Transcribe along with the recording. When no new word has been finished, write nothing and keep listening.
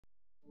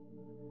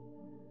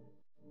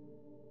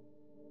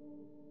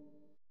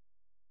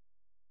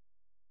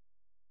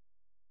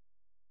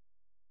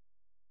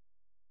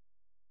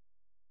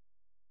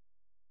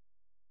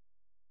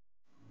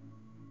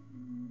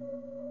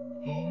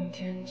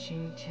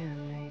今天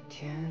每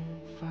天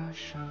发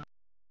生。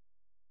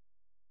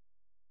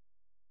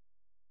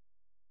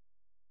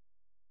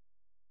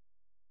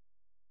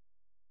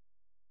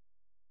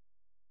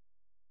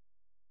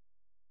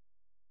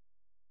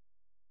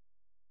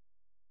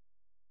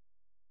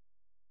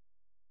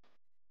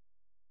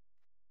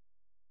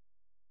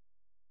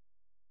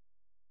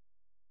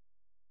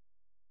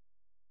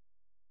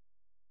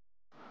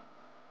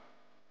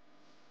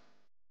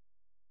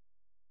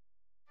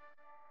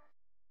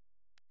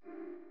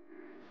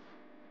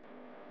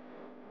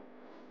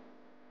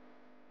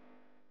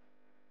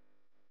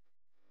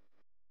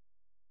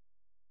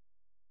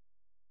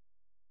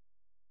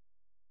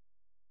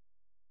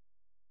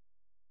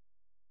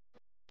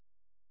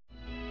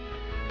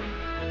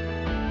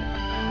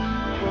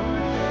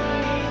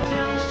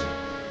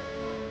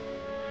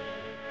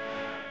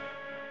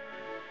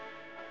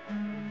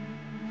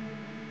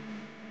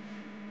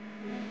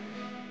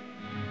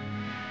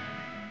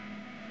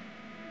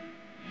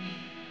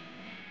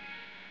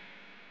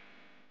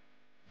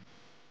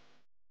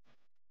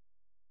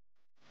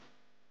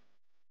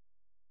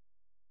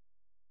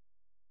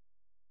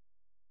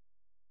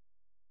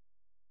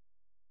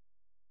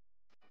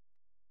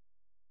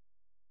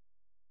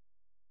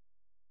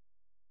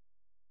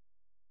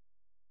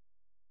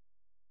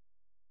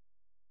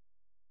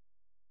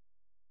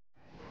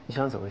你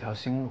想走一条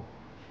新路，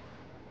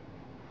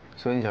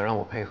所以你想让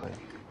我配合你。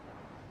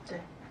对，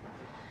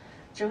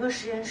整个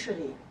实验室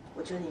里，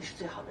我觉得你是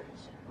最好的人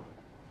选。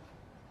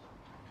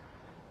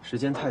时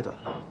间太短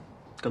了，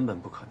根本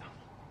不可能。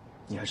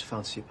你还是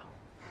放弃吧。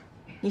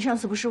你上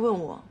次不是问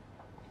我，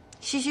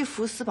西西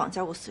弗斯绑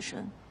架过死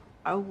神，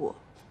而我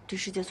对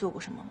世界做过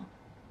什么吗？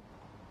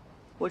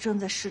我正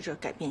在试着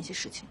改变一些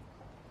事情。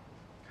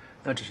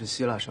那只是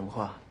希腊神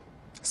话，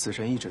死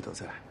神一直都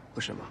在，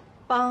不是吗？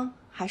帮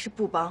还是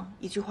不帮？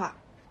一句话。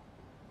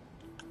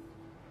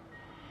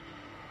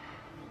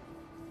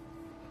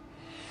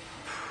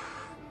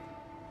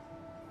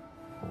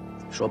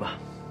说吧，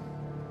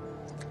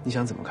你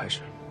想怎么开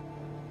始？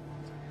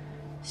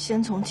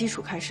先从基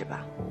础开始吧。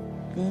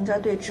你应该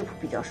对质谱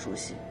比较熟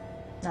悉，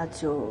那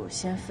就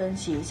先分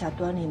析一下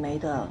端粒酶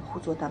的互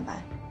作蛋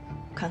白，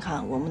看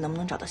看我们能不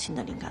能找到新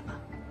的灵感吧。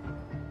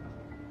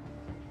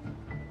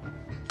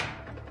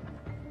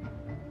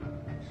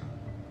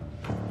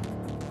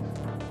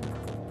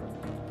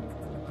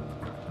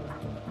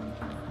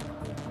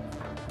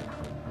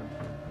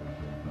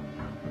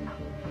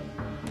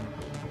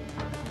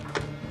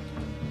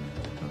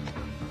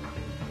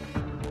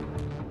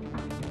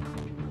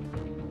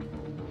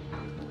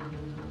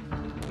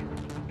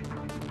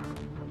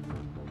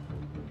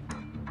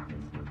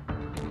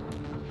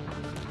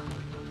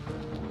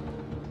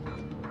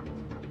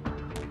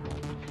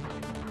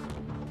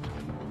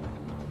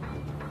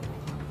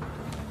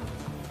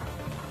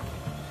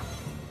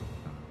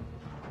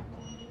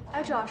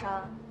哎，周小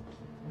山，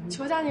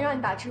裘佳宁让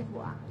你打质谱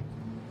啊？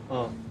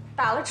嗯，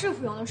打了质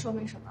谱又能说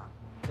明什么？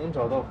能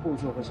找到互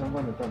作和相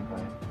关的蛋白，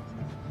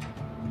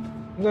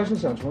应该是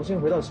想重新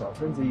回到小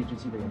分子抑制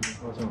剂的研究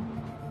方向吧。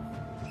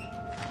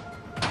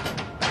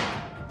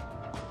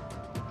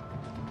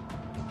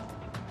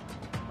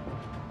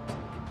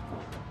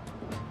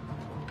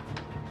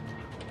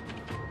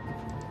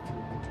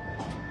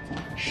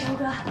周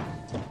哥，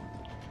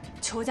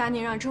裘佳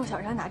宁让周小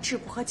山打质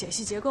谱和解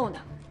析结构呢。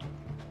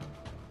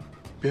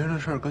别人的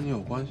事儿跟你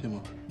有关系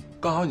吗？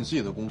干好你自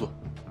己的工作。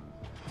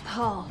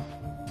好。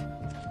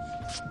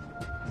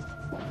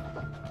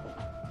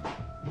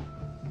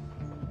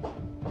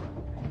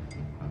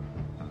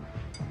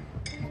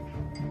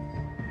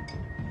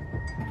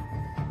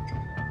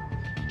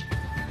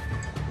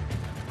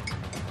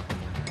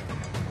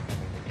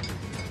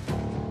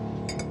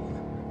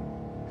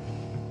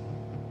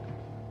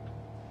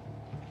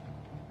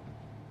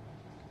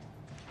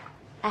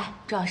哎，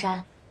周小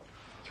山，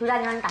裘佳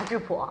宁让你打质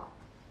谱。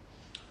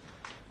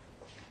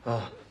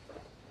啊？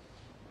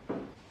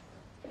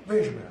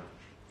为什么呀？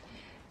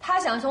他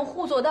想从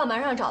互作蛋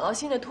白上找到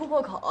新的突破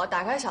口，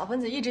打开小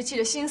分子抑制剂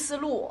的新思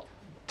路。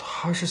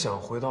他是想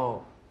回到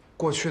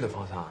过去的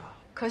方向啊？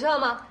可笑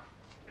吗？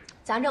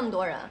咱这么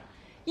多人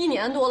，1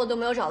年多了都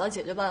没有找到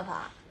解决办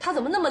法，他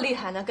怎么那么厉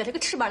害呢？给他个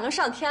翅膀能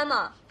上天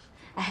吗？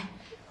哎，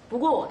不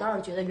过我倒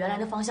是觉得原来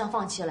的方向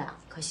放弃了呀，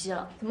可惜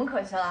了。怎么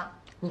可惜了？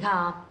你看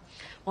啊，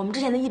我们之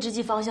前的抑制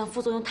剂方向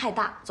副作用太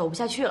大，走不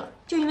下去了。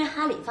就因为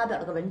哈里发表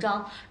了个文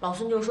章，老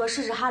孙就说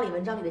试试哈里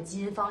文章里的基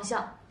因方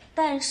向。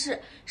但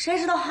是谁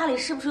知道哈里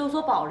是不是有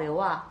所保留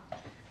啊？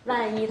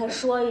万一他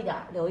说一点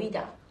留一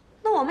点，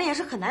那我们也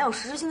是很难有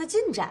实质性的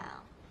进展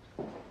啊。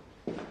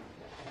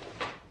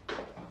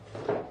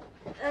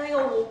那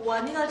个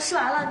我那个吃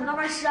完了，你慢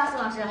慢吃啊，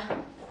孙老师。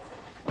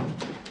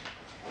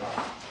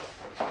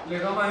列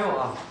刚慢用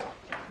啊。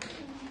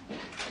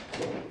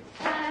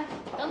哎，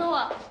等等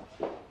我。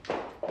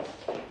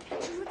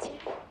叔叔姐。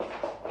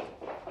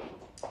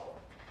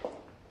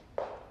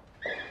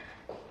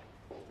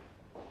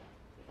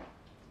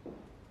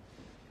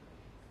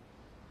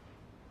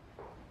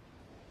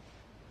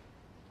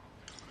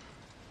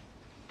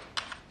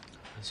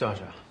谢老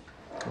师，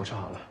我吃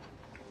好了。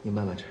你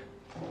慢慢吃。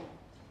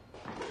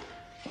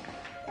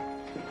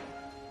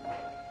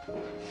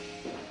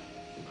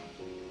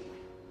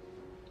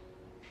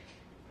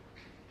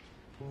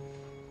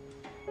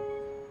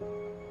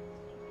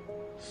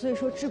所以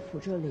说质朴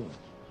这里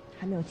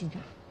还没有进展。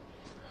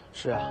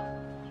是啊，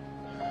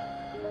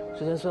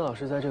之前孙老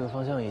师在这个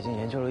方向已经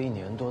研究了1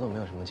年多，都没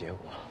有什么结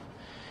果。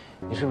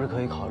你是不是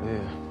可以考虑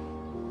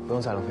不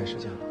用再浪费时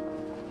间了？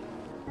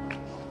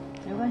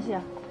没关系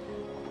啊，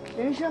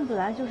人生本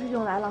来就是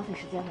用来浪费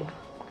时间的嘛。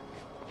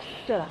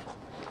对了，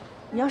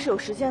你要是有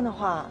时间的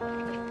话，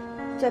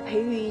再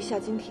培育一下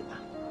晶体吧。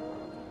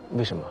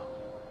为什么？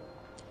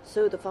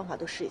所有的方法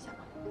都试一下嘛。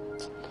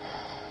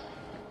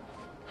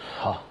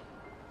好。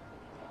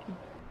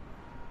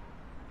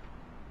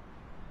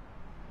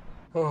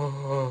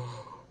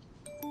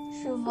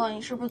师傅，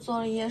你是不是做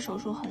了一夜手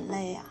术很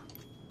累呀？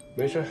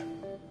没事，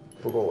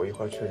不过我一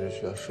会儿确实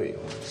需要睡一会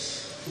儿。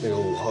那个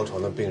5号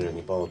床的病人，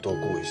你帮我多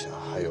顾一下，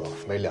还有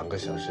每2个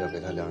小时要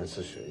给他量1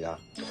次血压。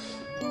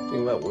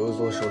另外，我又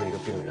多收了一个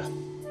病人，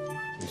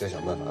你再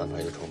想办法安排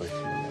一个床位，行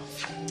不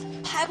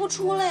行？排不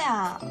出了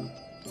呀。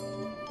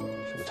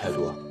什么态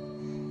度啊？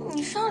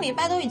你上礼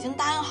拜都已经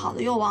答应好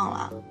的，又忘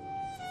了？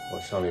我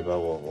上礼拜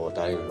我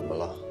答应什么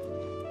了？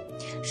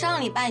上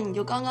礼拜你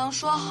就刚刚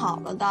说好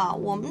了的，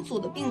我们组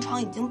的病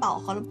床已经饱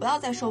和了，不要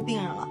再收病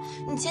人了。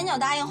你前脚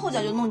答应，后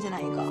脚就弄进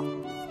来一个。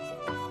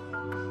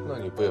那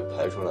你不也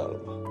排出来了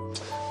吗？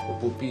我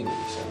不逼你一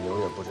下，你永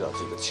远不知道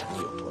自己的潜力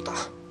有多大。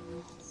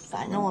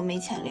反正我没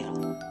潜力了。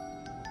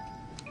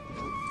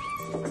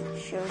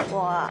师傅，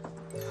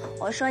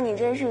我说你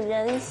真是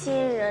人心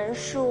仁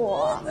术。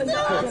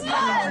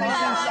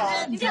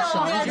你这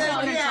我要的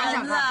面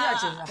子，不要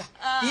紧张，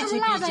是不是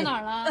落在哪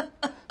儿了？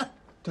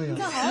对呀，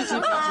你好好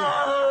想想，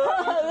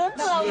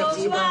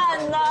怎么办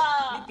呢？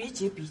别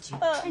急，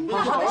你好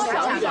好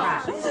想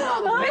想，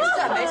没事。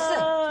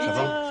小芳，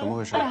怎么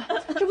回事？哎呀，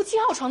这不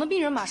7号床的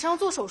病人马上要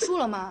做手术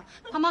了吗？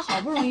他妈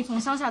好不容易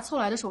从乡下凑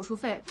来的手术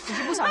费，只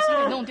是不小心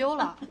给弄丢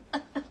了。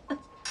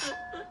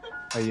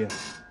阿姨，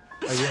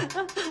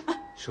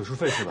手术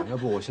费是吧？要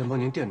不我先帮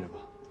您垫着吧。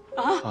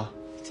啊，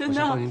真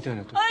的？我先帮您垫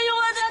着。哎呦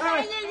我的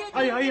天！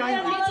阿姨，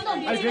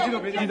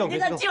别激动，你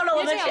可救了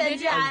我们全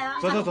家呀！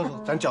走，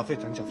咱缴费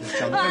做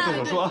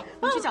手术啊！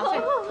你去缴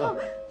费。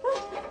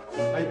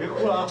阿姨别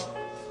哭了啊，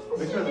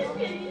没事的，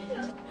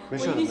没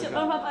事的。我一定想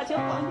办法把钱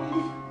还给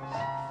你。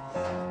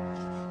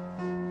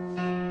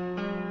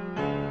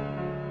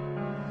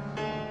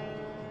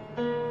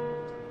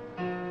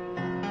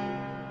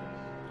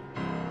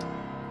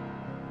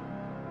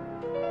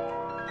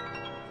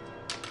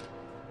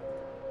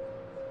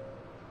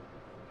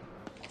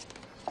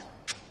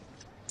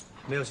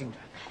没有进展。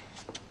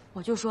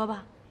我就说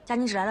吧，佳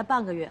妮只来了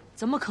半个月，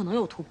怎么可能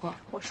有突破？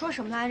我说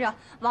什么来着？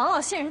王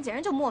老现人简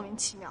直就莫名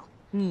其妙。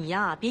你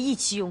呀，别意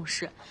气用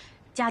事。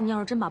佳妮要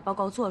是真把报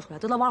告做出来，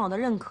得到王老的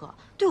认可，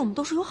对我们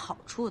都是有好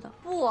处的。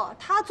不，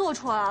他做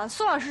出来了，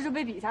孙老师就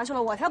被比下去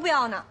了，我才不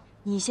要呢。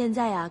你现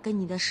在呀，跟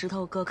你的石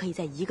头哥可以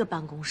在一个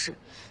办公室，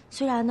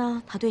虽然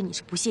呢他对你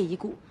是不屑一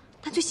顾，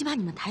但最起码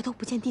你们抬头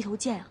不见低头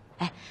见啊。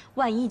哎，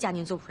万一佳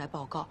妮做不出来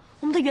报告，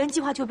我们的原计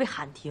划就会被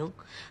喊停，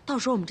到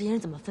时候我们这些人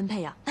怎么分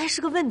配呀？那还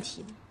是个问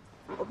题呢。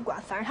我不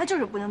管，反正他就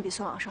是不能比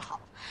孙老师好。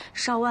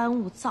稍安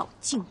勿躁，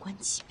静观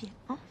其变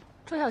啊。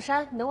周小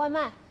山，你的外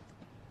卖。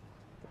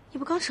你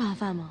不刚吃完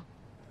饭吗？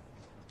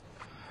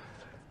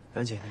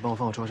冉姐，你帮我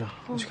放我桌上，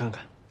我去看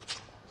看。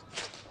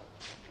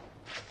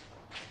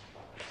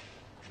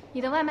你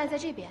的外卖在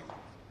这边。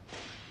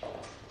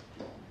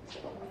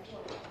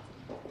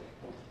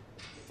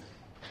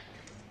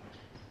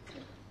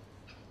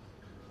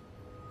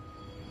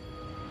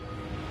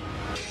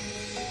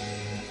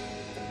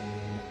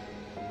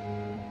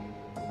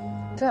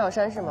周小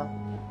山是吗？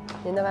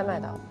您的外卖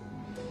到了。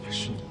也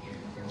是你。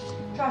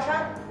周小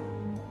山，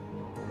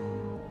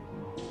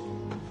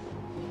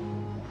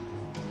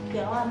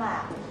点了外卖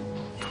啊？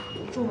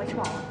中午没吃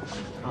饱吗？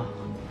啊。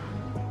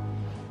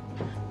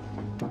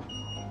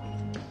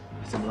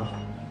怎么了？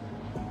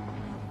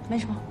没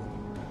什么。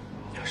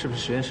是不是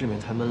实验室里面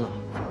太闷了？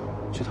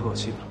去透口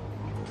气吧。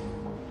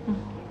嗯，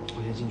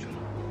我先进去了。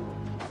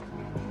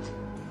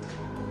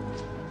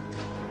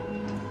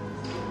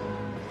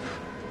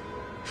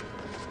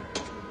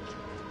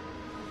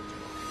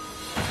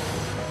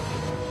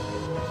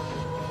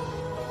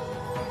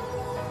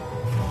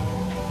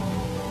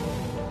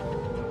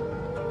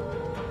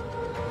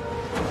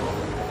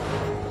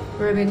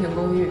瑞贝町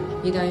公寓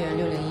1单元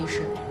601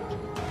室。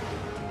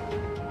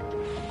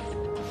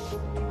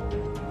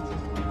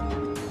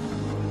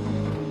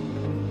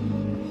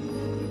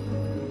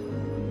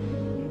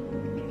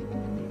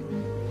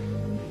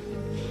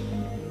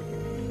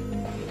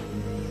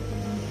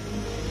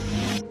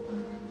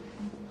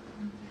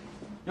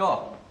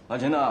哟，老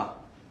秦呐，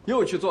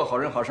又去做好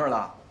人好事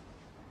了，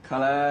看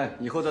来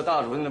以后的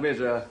大主任的位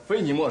置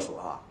非你莫属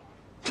啊。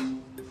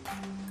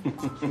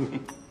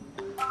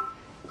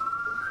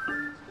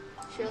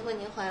师傅，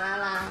您回来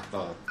啦？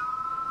啊，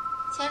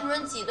钱主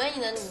任挤兑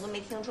你的，你们都没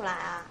听出来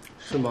啊？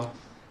是吗？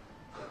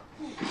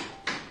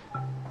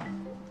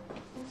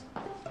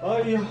哎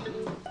呀，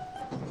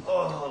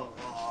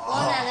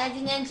我奶奶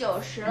今年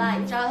90了，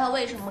你知道她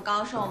为什么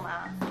高寿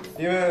吗？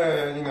因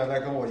为你奶奶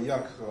跟我一样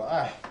可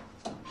爱。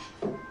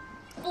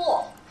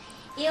不，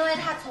因为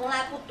她从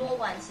来不多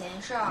管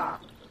闲事儿。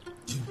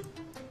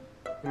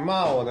你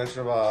骂我呢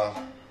是吧？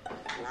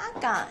哪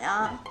敢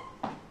呀？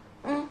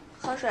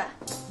喝水。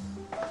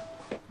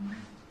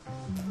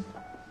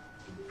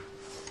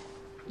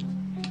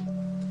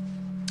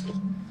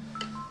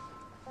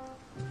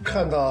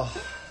看到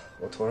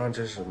我头上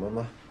这是什么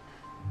吗？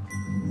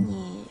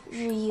你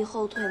日益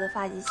后退的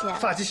发际线。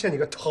发际线你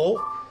个头！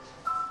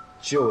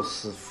救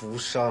死扶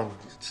伤。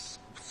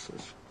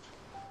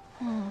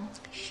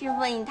师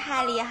傅你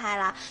太厉害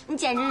了，你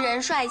简直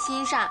人帅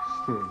心善。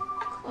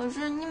可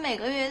是你每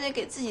个月也得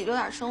给自己留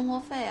点生活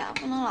费啊，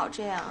不能老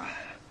这样啊。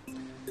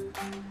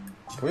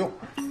不用，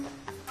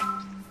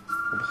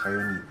我不还有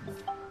你吗？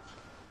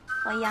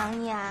我养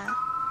你啊。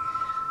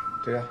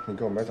对呀，你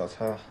给我买早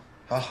餐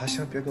啊！好，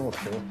行，别跟我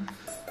贫了。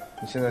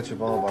你现在去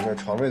帮我把那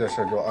床位的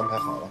事给我安排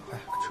好了，快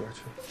去吧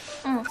去。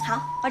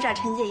好，我找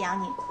陈姐养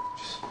你。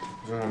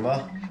你说什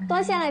么？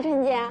多谢了，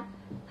陈姐。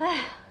哎，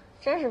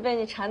真是被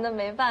你缠的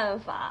没办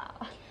法。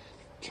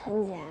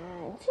陈姐，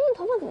你最近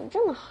头发怎么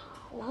这么好？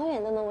老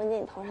远都能闻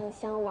见你头上的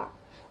香味儿，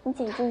你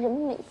简直人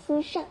美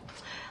心善。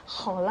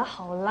好了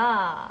好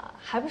了，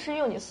还不是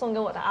用你送给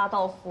我的阿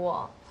道夫。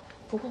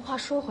不过话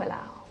说回来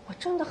啊，我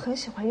真的很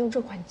喜欢用这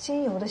款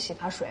精油的洗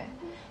发水，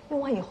用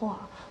完以后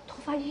啊，头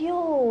发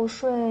又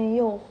顺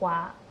又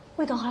滑，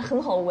味道还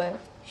很好闻，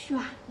是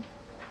吧？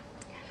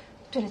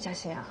对了，嘉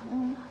欣啊，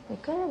你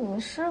跟着你们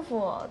师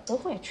傅德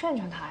惠也劝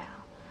劝他呀。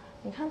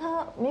你看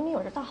他明明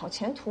有着大好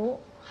前途，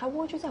还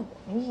蜗居在我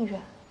们医院。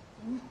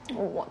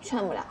我劝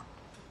不了。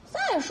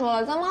再说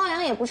了，咱猫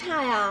阳也不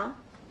差呀，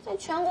在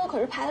全国可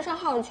是排得上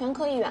号的全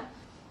科医院。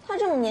他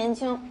这么年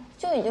轻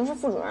就已经是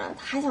副主任了，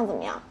他还想怎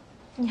么样？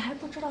你还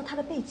不知道他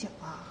的背景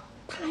啊？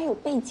他还有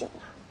背景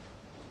啊？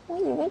我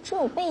以为只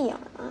有背影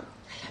呢。哎呀，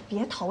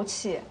别淘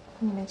气！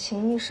你们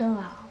秦医生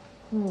啊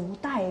，5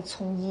代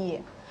从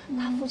医，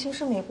他父亲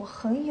是美国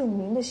很有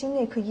名的心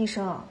内科医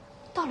生，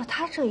到了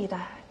他这一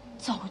代，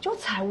早就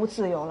财务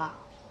自由了。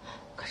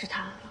可是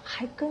他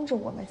还跟着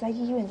我们在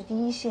医院的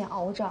第一线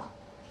熬着，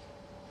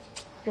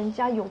人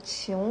家有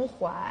情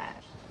怀。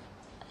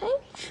哎，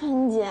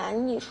陈姐，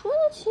你说的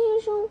秦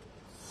医生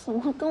怎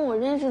么跟我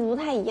认识的不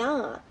太一样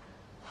啊？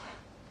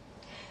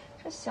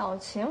这小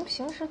秦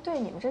平时对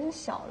你们这些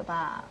小的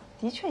吧，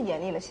的确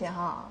严厉了些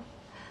哈。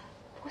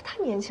不过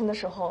他年轻的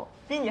时候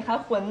比你还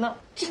混呢。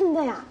真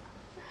的呀？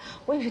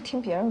我也是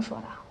听别人说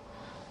的，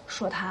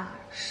说他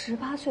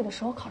18岁的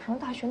时候考上了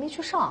大学没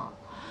去上，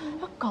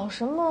要搞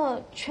什么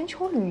全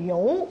球旅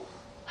游，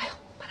哎呦，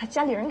把他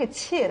家里人给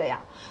气的呀，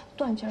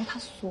断绝了他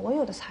所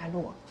有的财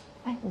路。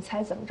哎，你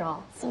猜怎么着？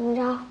怎么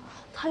着？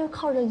他又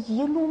靠着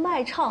一路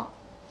卖唱，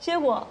结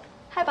果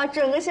还把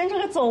整个行程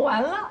给走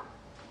完了。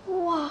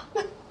哇，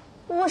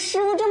我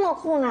师傅这么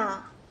酷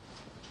呢？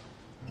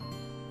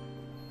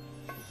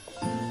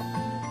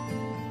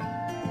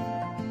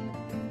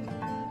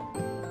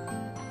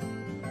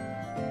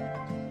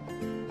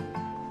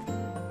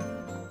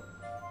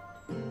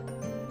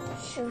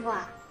师傅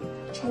啊，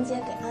陈姐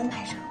给安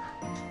排上了。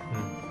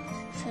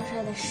帅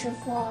帅的师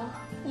傅，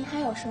你还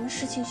有什么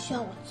事情需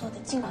要我做的，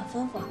尽管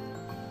吩咐。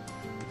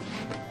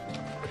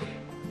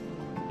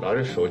拿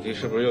着手机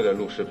是不是又在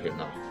录视频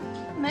呢？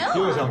没有、啊。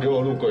又想给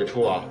我录鬼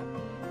畜啊！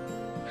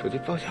手机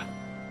放下。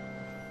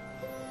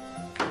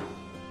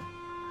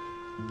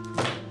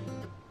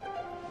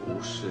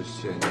无事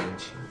献殷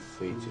勤，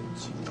非奸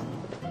即盗。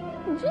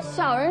你这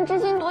小人之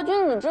心夺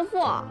君子之腹。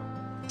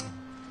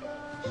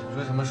想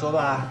说什么说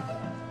吧。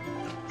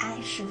哎，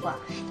师傅，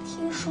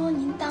听说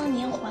您当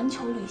年环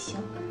球旅行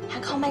还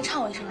靠卖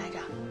唱为生来着？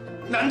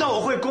难道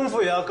我会功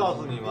夫也要告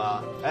诉你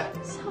吗？哎，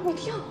吓我一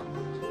跳。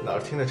哪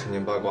儿听的陈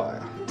年八卦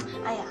呀？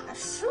哎呀，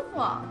师傅，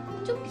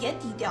你就别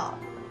低调了。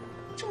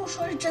这么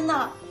说是真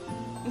的，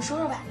你说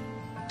说呗。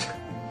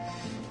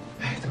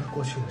哎，都是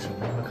过去的事，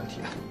没什么可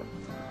提的。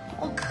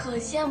我可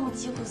羡慕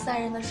吉普赛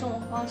人的生活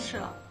方式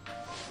了，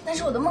那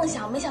是我的梦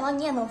想，没想到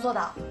你也能做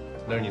到。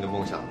那是你的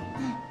梦想。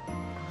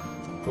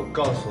我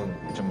告诉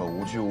你，这么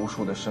无拘无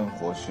束的生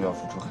活需要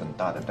付出很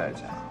大的代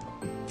价。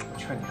我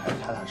劝你还是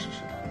踏踏实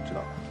实的，知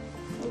道吧？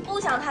我不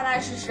想踏踏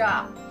实实，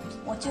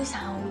我就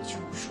想要无拘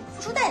无束，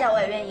付出代价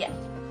我也愿意。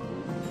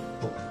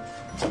不，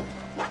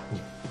你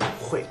不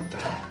会的。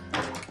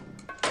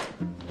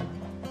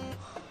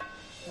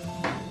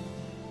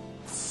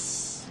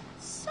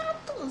瞎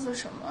嘚瑟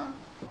什么？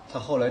他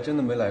后来真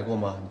的没来过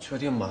吗？你确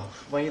定吗？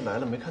万一来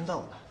了没看到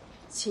呢？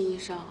秦医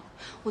生，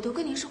我都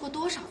跟您说过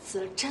多少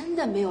次了，真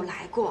的没有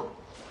来过。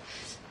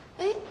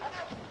哎，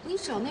你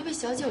找那位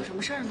小姐有什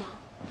么事儿吗？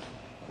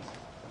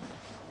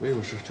没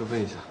有事，就问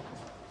一下。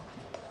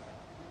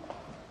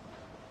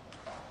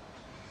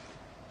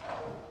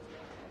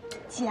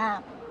姐，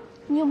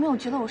你有没有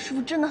觉得我师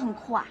傅真的很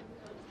酷啊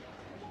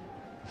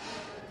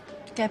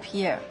 ？Gap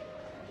year，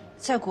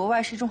 在国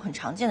外是一种很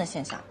常见的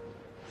现象。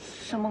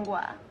什么鬼？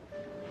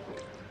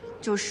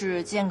就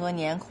是间隔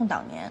年、空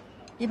档年，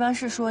一般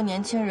是说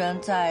年轻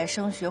人在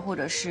升学或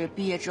者是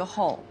毕业之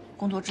后、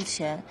工作之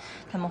前，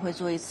他们会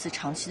做一次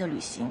长期的旅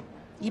行，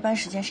一般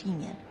时间是1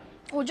年。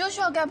我就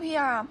需要 gap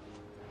year 啊。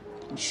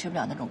你吃不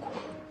了那种苦。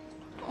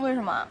为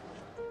什么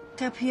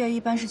 ？gap year 一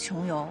般是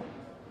穷游，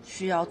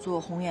需要坐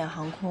红眼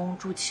航空、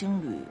住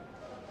青旅，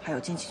还有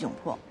经济窘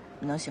迫，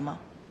你能行吗？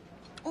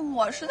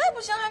我实在不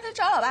行，还可以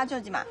找老爸救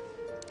济嘛。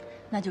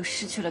那就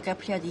失去了 gap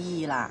year 的意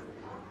义啦。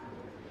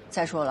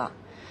再说了，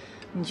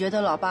你觉得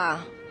老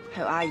爸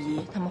还有阿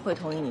姨他们会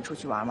同意你出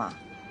去玩吗？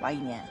玩1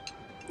年？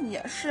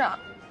也是啊。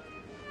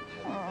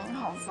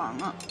好烦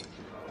啊。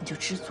你就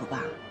知足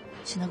吧，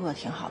现在过得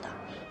挺好的。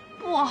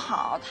不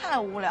好，太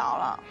无聊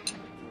了。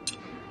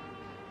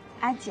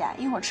哎姐，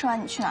一会儿吃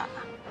完你去哪儿啊？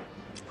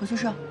回宿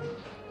舍。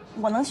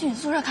我能去你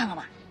宿舍看看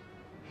吗？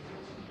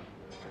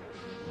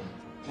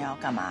你要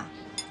干嘛？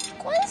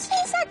关心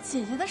一下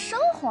姐姐的生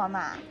活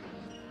嘛。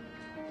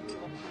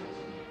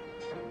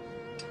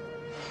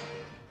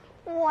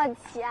哇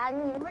姐，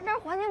你们这儿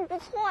环境不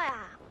错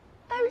呀，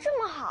待遇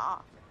这么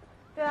好。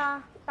对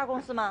啊，大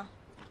公司嘛。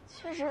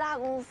确实大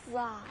公司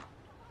啊。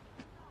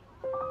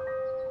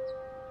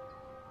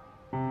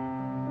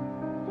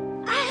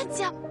哎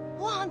姐，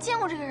我好像见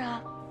过这个人。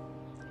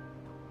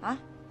啊？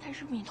他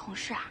是不是你同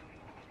事啊？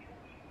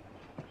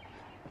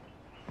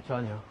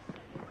小宁，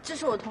这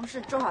是我同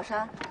事周小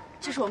山，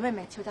这是我妹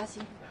妹裘嘉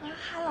欣。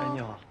Hello。哎，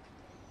你好。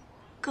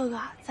哥哥，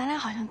咱俩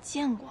好像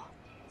见过。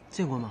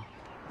见过吗？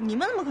你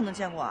们怎么可能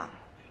见过啊？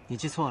你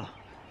记错了。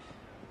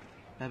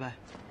拜拜。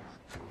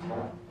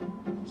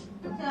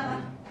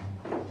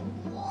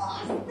哇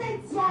塞，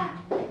姐，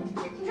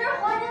你这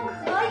环境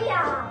可以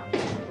啊，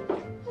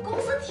公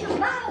司挺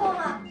大方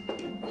啊，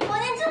房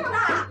间这么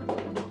大。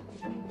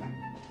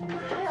妈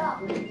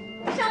呀，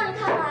让你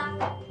看看，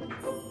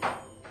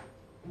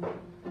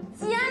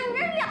姐，你这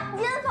2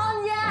间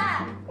房间，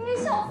你这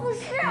小复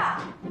式，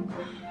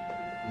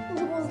你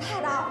这公司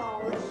太大方了，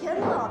我的天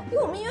哪，比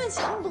我们医院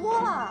强多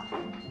了。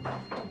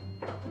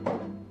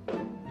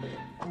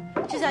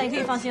这下你可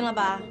以放心了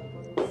吧？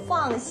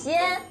放心。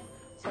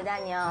小佳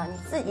宁，你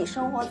自己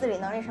生活自理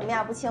能力什么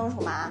样不清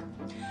楚吗？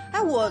哎，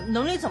我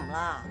能力怎么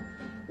了？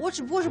我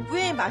只不过是不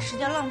愿意把时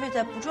间浪费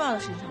在不重要的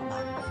事情上吧。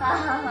哈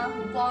哈，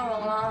很光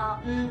荣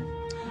了。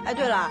哎，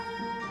对了，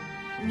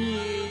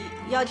你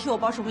要替我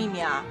保守秘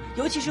密啊，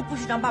尤其是不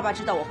许让爸爸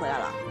知道我回来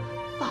了。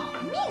保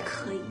密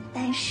可以，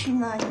但是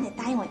呢，你得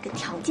答应我一个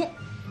条件。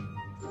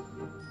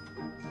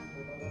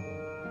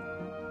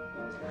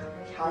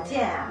条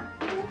件啊？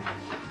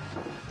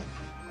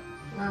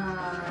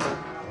那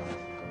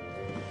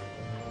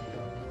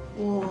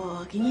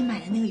我给你买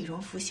的那个羽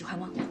绒服喜欢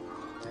吗？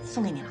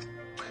送给你了。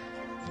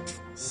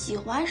喜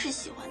欢是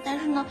喜欢，但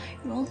是呢，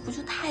羽绒服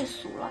就太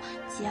俗了。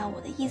姐，我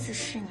的意思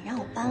是你让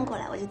我搬过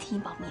来，我就替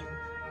你保密。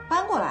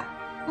搬过来？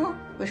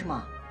为什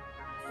么？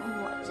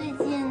我最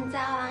近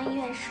在奥安医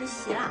院实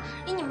习啦，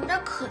离你们这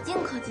儿可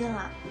近可近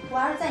了。我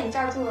要是在你这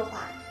儿住的话，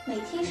每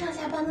天上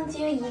下班能节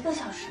约1个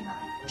小时呢。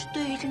这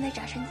对于正在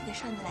长身体的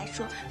少女来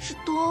说，是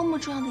多么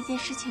重要的一件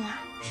事情啊！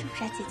是不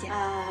是啊，姐姐？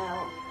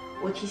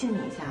我提醒你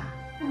一下，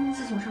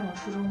自从上了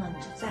初中呢，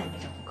你就再也没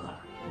找过哥了。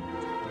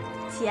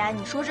姐，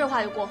你说这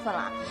话就过分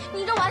了，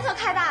你这玩笑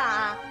开大了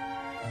啊！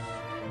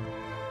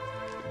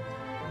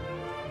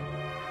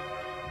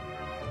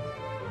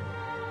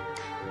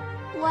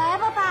喂，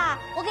爸爸，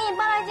我给你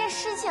办了一件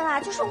事情啊，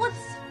就是我。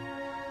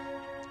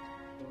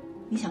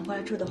你想过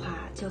来住的话，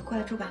就过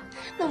来住吧。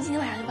那我今天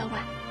晚上就搬过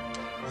来。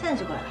现在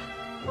就过来吧。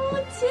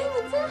姐，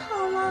你最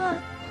好了。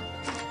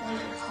我以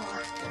后啊，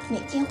每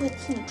天会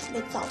替你准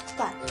备早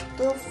饭、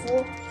德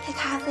芙、黑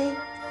咖啡。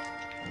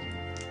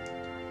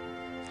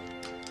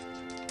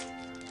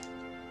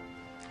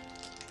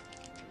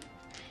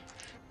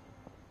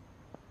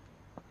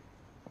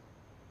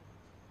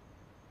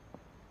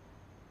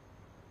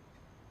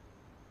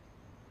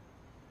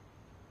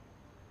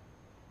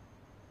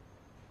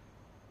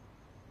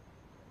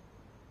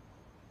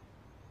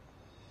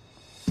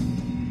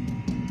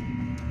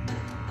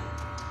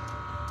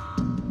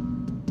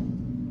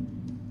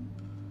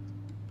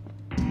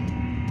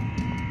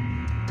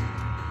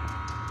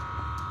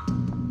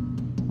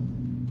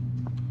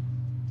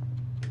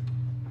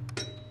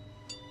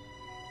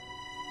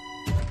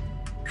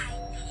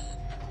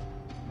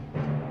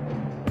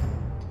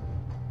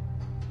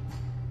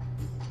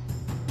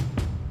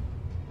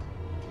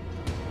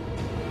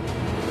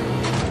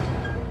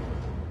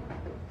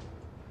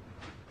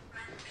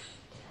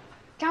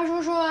张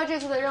叔说这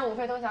次的任务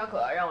非同小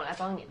可，让我来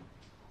帮你。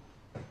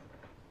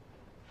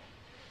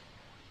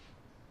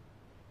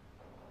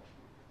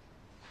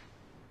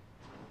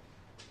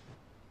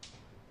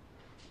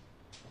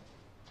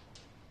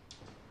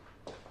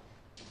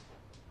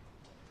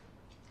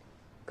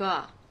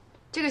哥，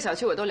这个小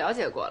区我都了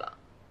解过了，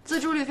自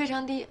住率非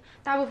常低，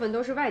大部分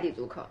都是外地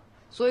租客，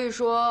所以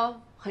说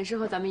很适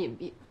合咱们隐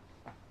蔽。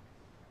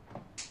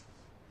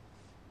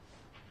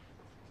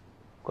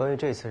关于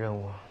这次任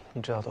务，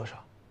你知道多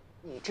少？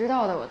你知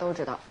道的我都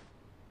知道。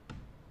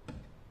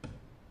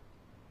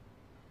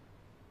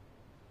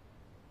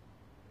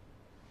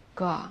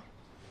哥，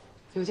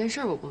有件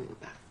事我不明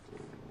白，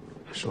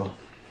说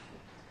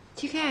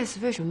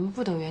 ，TKS 为什么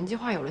不等原计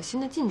划有了新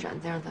的进展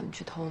再让咱们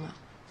去偷呢？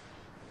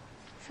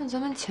让咱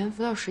们潜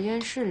伏到实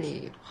验室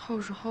里，耗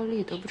时耗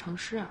力，得不偿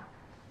失啊！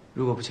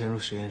如果不潜入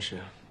实验室，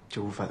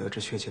就无法得知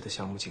确切的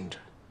项目进展，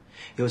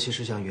尤其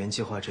是像原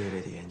计划这一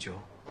类的研究，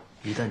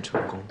一旦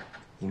成功，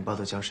引爆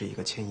的将是一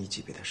个1000亿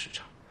级别的市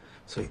场，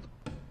所以，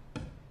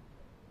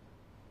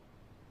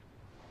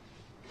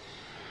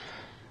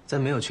在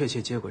没有确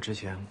切结果之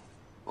前，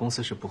公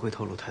司是不会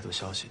透露太多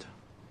消息的，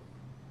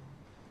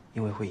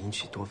因为会引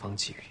起多方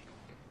觊觎。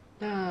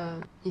那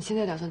你现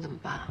在打算怎么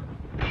办啊？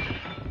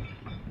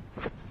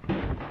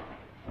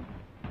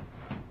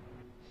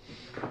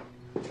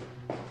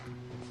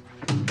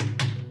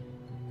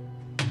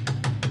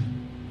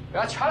不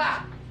要敲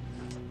了！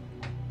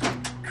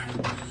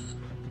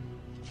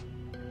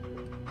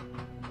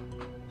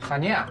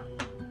喊你啊！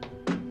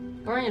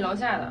我是你楼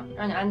下的，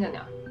让你安静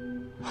点。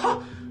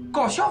哈，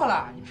搞笑话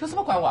了！你凭什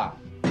么管我？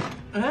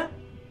嗯？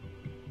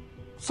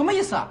什么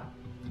意思啊？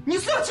你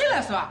是要进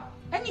来是吧？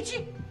哎，你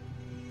进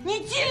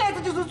来这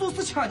就是入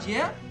室抢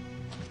劫。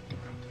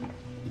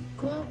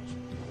哥，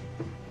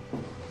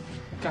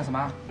干什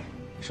么？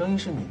声音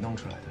是你弄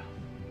出来的。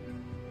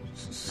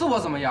是我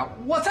怎么样？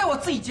我在我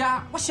自己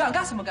家，我想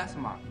干什么干什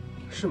么。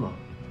是吗？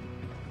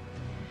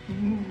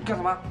干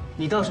什么？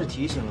你倒是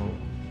提醒了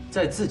我，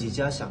在自己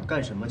家想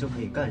干什么就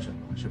可以干什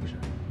么，是不是？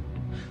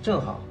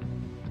正好，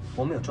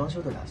我们有装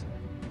修的打算，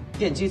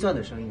电机钻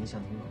的声音你想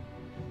听吗？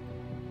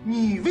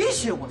你威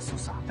胁我是不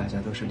是啊？大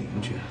家都是邻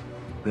居，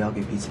不要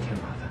给彼此添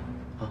麻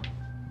烦啊！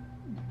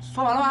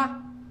说完了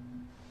吗？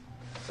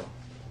走。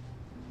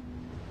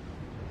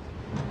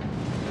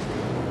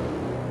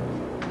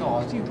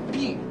脑子有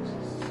病。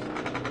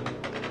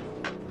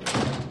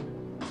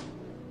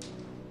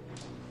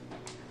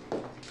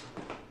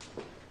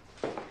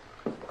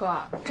哥，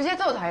直接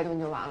揍他一顿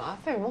就完了，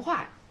废什么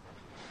话呀？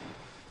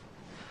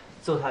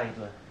揍他一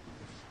顿，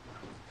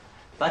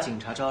把警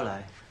察招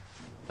来，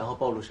然后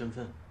暴露身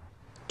份，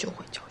就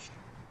会教训。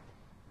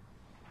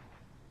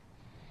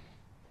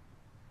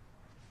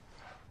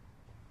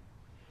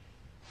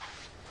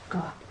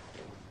哥，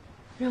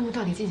任务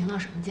到底进行到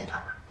什么阶段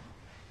了？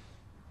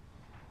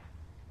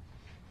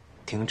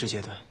停滞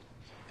阶段。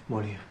茉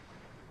莉，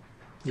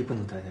你不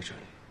能待在这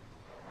里。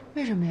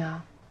为什么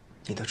呀？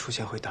你的出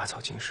现会打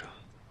草惊蛇。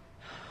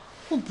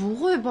我不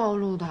会暴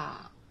露的。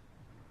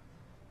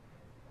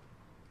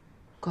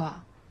哥，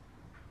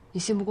你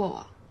信不过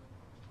我。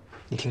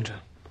你听着，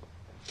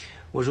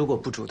我如果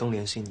不主动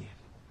联系你，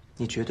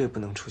你绝对不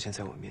能出现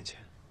在我面前，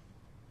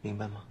明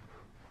白吗？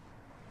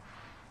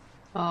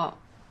哦，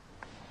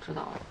知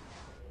道了。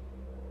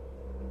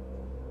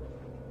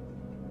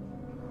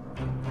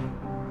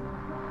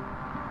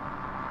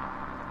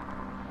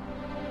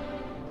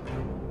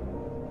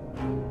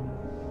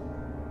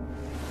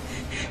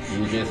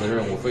你这次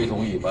任务非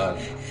同一般，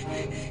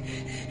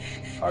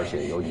而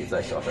且有你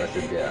在小山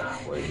身边，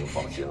我也就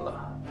放心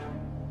了。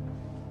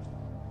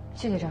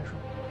谢谢战叔。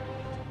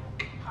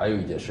还有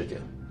一件事情，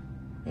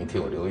您替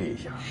我留意一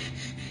下，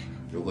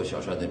如果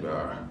小山那边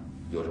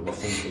有什么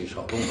风吹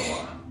草动的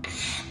话，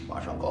马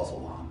上告诉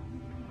我。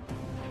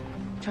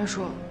战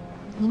叔，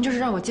您这是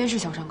让我监视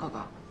小山哥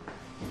哥。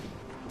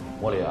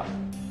茉莉啊，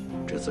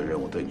这次任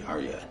务对你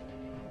而言，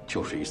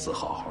就是一次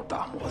好好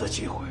打磨的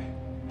机会，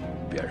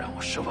别让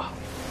我失望。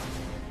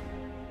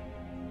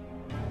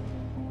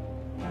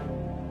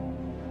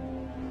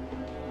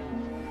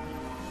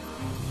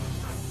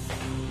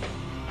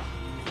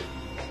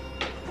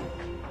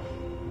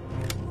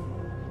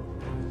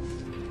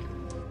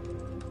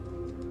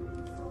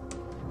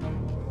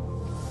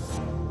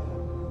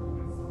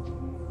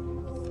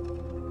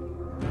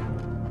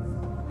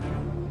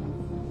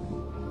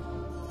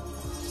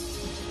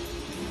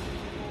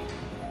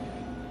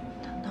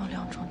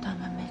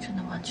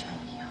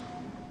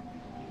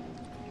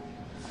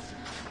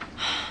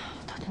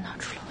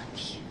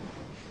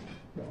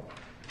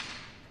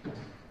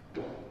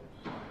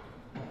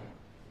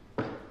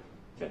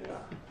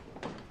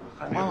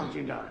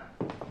进展。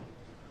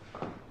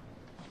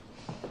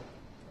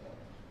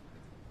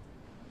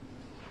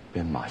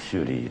编码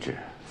序列一致，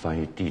翻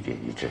译地点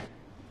一致，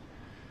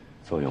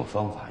作用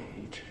方法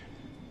也一致。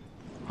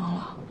王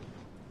老，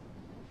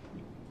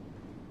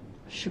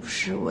是不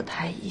是我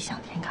太异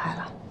想天开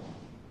了？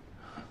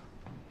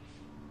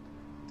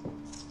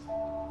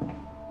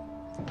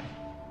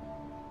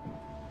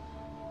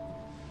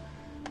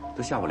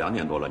都下午2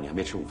点多了，你还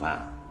没吃午饭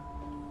啊？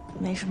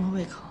没什么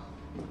胃口。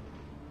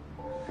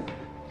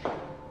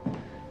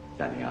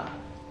亚宁啊，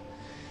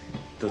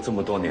都这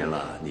么多年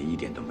了，你一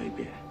点都没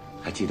变。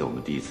还记得我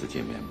们第一次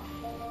见面吗？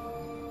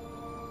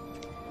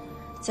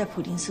在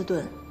普林斯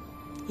顿，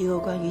一个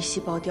关于细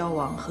胞凋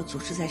亡和组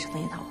织再生的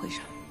研讨会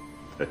上。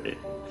对，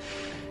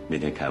那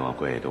天开完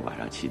会都晚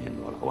上7点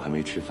多了，我还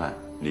没吃饭，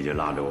你就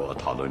拉着我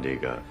讨论这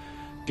个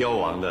凋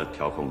亡的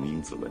调控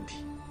因子问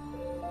题，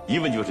一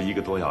问就是1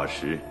个多小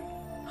时。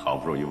好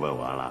不容易问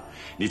完了，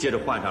你接着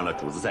换上了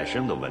组织再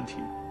生的问题，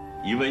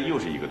一问又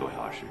是1个多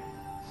小时。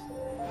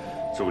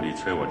助理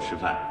催我吃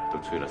饭都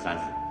催了3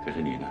次，可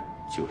是你呢，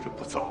就是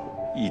不走，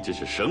一直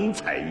是神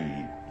采奕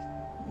奕。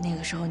那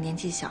个时候年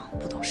纪小，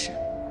不懂事，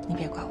你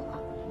别怪我。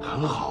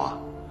很好啊，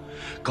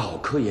搞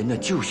科研的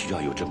就需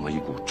要有这么一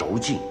股轴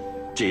劲，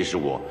这也是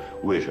我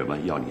为什么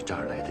要你这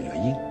儿来的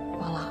原因。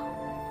王老，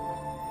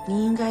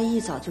你应该一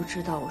早就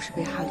知道我是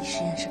被哈里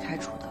实验室开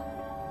除的，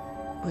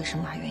为什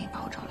么还愿意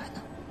把我找来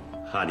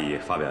呢？哈里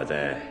发表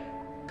在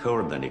科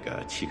尔的那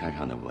个期刊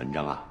上的文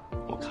章啊，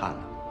我看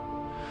了，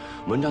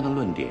文章的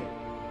论点，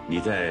你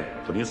在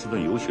普林斯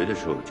顿游学的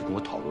时候就跟我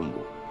讨论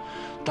过，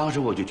当时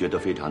我就觉得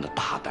非常的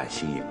大胆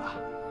新颖啊。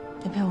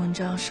那篇文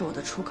章是我的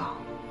初稿，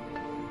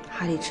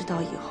哈里知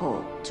道以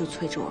后就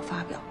催着我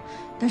发表，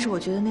但是我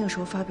觉得那个时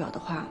候发表的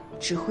话，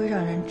只会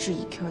让人质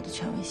疑 Q 的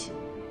权威性，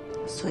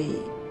所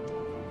以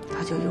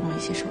他就用了一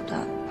些手段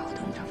把我的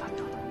文章发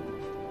表了。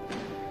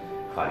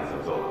哈里这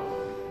么做，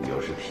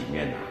有失体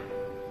面呐。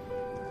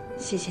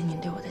谢谢您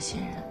对我的信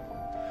任。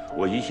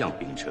我一向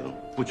秉承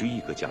不拘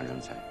一格讲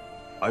人才，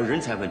而人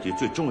才问题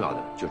最重要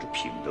的就是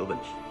品德问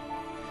题，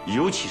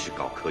尤其是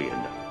搞科研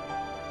的。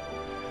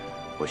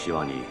我希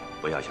望你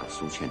不要像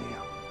苏倩那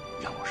样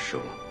让我失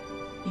望。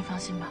您放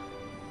心吧，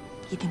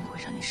一定不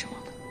会让你失望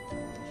的。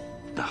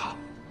那好，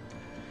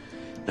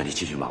那你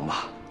继续忙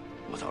吧，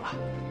我走了。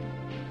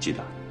记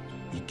得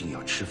一定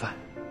要吃饭，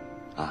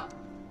啊。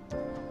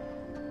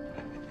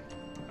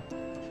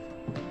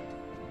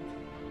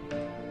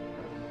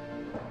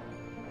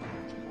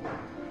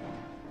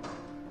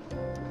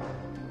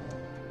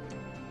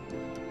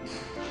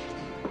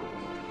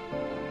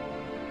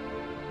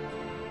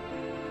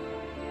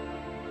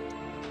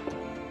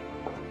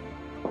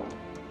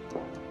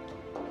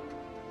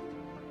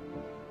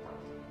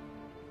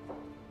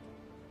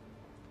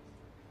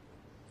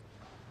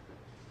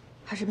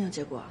还是没有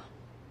结果啊。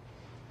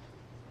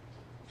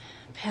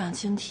培养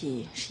晶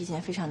体是一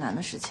件非常难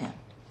的事情。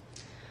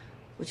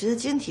我觉得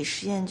晶体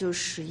实验就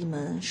是一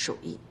门手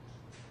艺，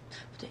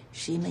不对，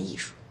是一门艺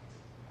术。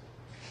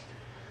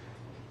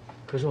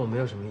可是我没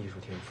有什么艺术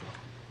天赋。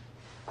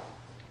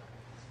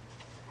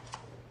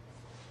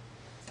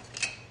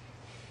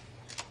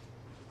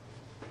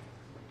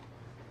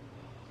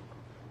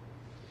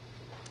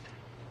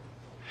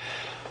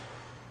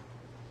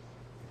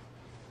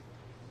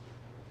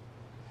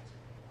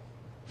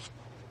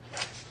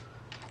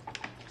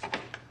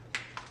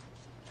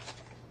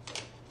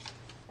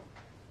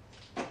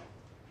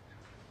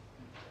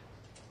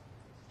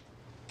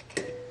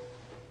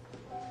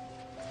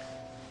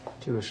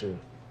这个是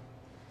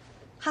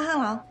憨憨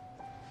狼，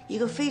一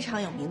个非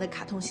常有名的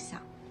卡通形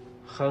象。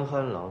憨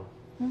憨狼，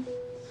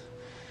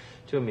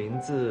这个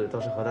名字倒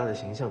是和他的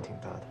形象挺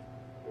搭的。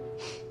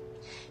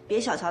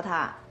别小瞧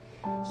他，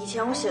以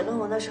前我写论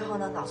文的时候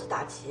呢，脑子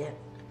打结，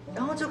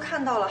然后就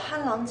看到了《憨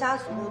狼家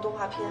族》那个动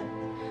画片，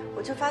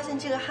我就发现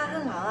这个憨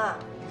憨狼啊，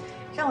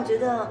让我觉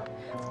得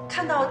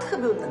看到了特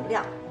别有能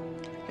量，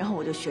然后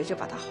我就学着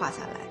把它画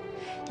下来。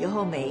以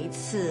后每一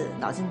次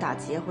脑筋打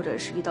结或者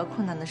是遇到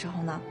困难的时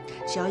候呢，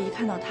只要一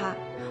看到它，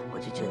我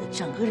就觉得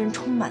整个人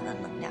充满了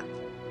能量。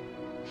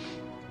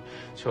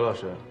裘老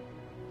师，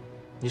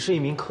你是一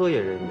名科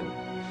研人员，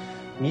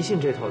迷信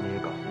这套你也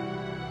搞？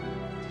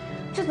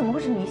这怎么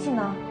会是迷信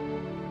呢？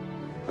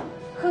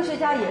科学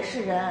家也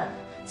是人，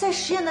在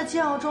实验的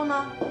煎熬中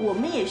呢，我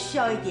们也需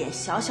要一点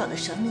小小的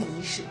神秘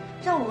仪式，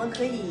让我们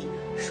可以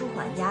舒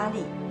缓压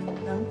力，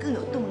能更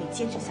有动力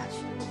坚持下去。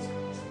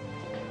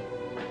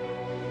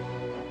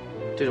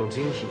这种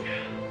晶体，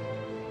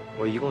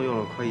我一共用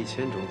了快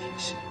1000种体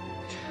系，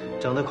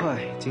长得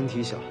快，晶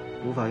体小，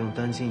无法用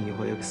单晶仪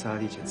或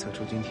XRD 检测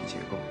出晶体结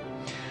构。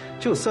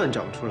就算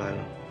长出来了，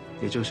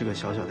也就是个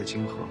小小的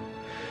晶核，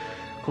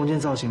空间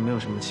造型没有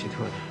什么奇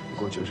特的，不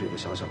过就是一个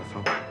小小的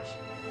方块。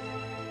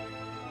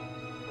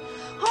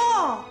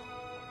哦，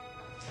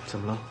怎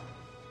么了？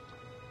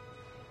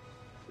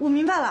我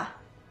明白了，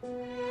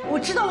我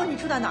知道问题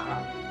出在哪儿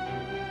了。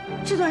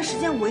这段时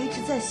间我一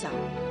直在想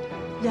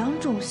，2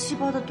种细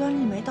胞的端粒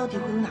酶到底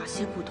会有哪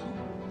些不同？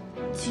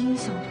基因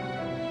相同，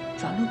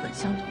转录本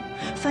相同，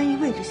翻译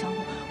位置相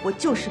同，我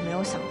就是没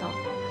有想到，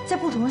在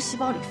不同的细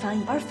胞里翻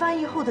译，而翻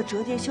译后的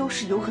折叠修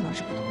饰有可能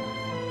是不同的，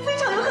非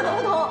常有可能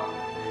不同。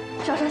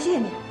小沙，谢谢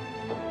你，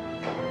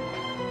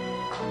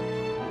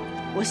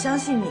我相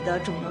信你的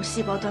肿瘤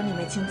细胞端粒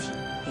酶晶体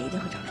也一定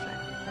会长出来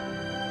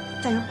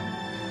的，加油！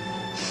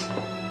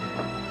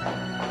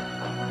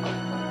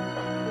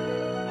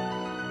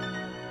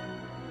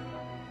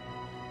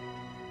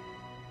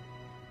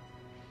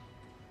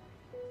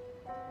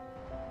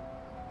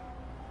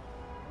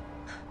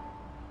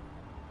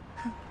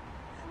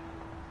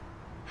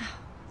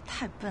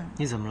太笨了。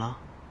你怎么了？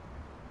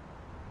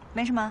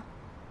没什么，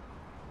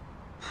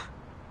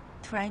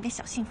突然有点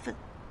小兴奋。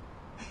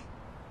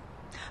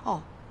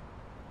哦，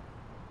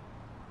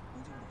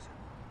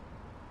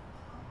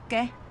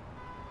给。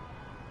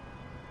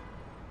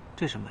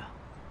这什么呀？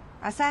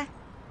耳塞。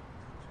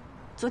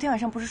昨天晚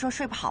上不是说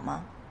睡不好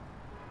吗？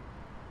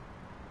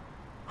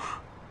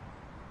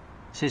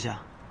谢谢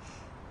啊。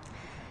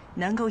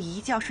能够一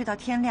觉睡到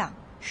天亮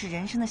是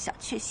人生的小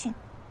确幸。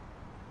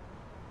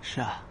是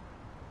啊。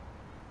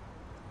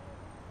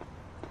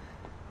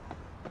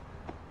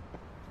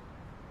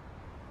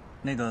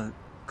那个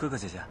哥哥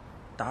姐姐，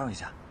打扰一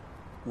下，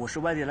我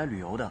是外地来旅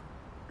游的，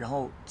然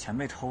后钱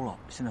被偷了，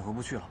现在回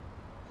不去了，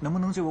能不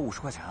能借我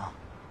50块钱啊？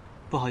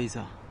不好意思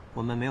啊，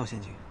我们没有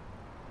现金。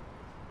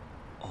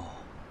哦。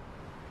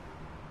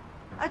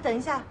哎，等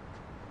一下。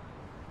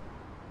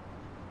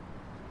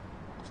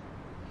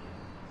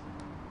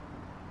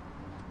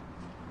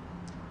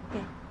给。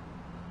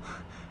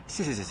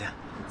谢谢姐姐。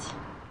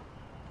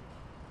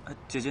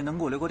姐姐能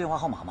给我留个电话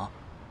号码吗？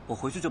我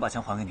回去就把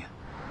钱还给你。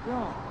不用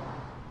了。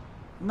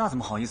那怎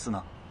么好意思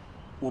呢？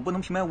我不能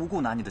平白无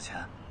故拿你的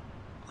钱，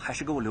还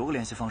是给我留个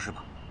联系方式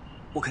吧，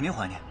我肯定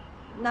还你。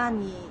那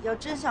你要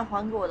真想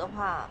还给我的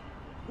话，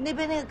那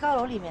边那个高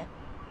楼里面，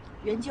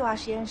原计划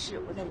实验室，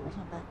我在里面上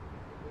班，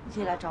你可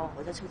以来找我，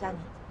我在邱家宁。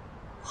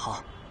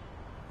好，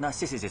那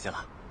谢谢姐姐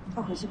了。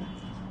快回去吧。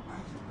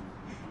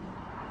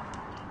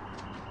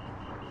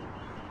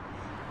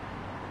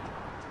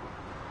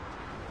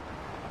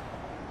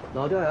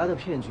老掉牙的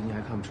骗局你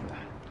还看不出来？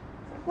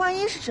万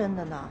一是真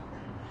的呢？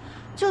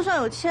就算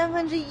有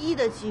1/1000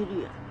的几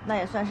率，那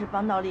也算是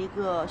帮到了一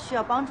个需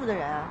要帮助的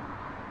人啊。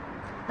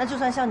那就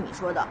算像你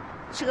说的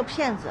是个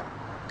骗子，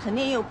肯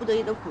定也有不得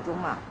已的苦衷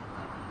嘛。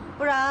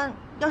不然，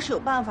要是有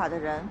办法的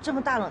人，这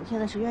么大冷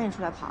天的谁愿意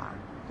出来跑啊？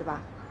对吧？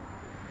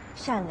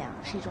善良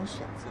是一种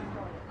选择。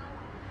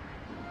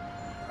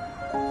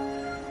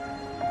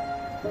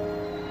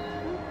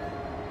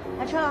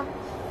来车了。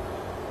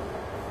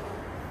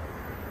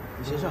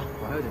你先上，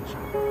我还有点事。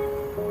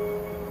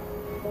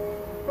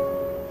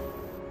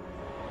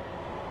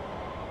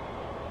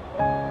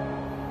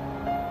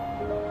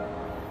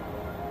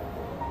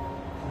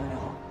先生你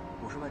好，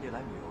我是外地来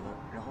旅游的，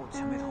然后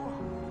钱被偷了，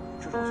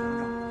这是我学生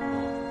证。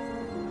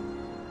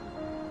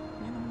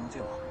您能不能借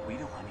我？我一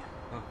定还你。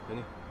给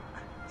你。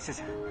谢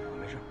谢。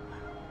没事。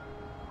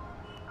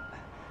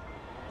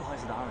不好意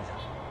思打扰一下，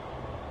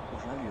我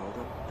是来旅游的，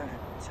但是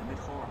钱被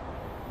偷了。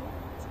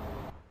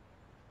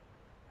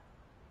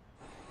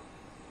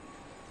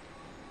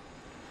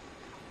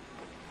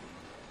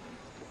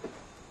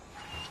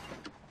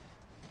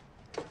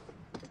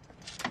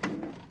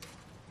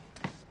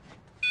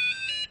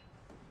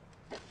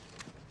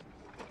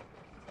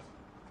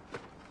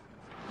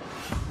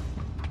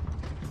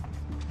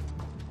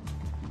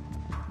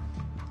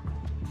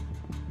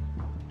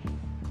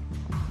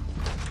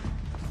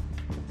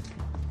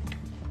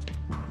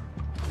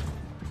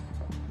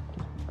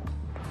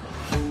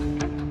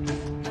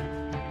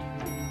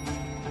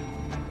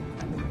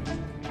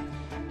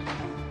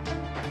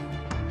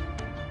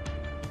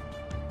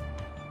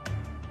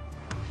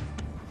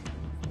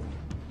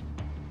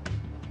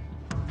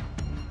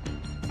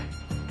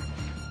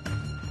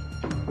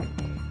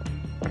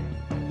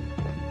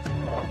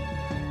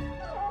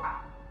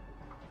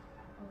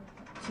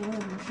请问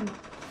有什么事吗？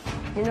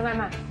您的外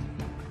卖。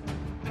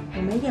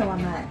我没点外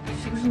卖，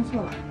是不是弄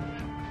错了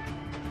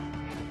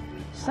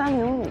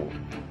305，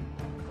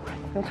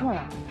没错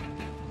了。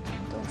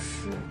都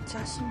是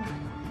嘉欣买的。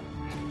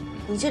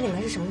你这里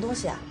面是什么东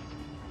西啊？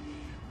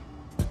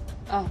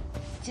哦，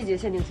季节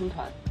限定青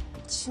团。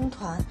青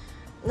团，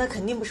那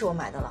肯定不是我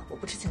买的了，我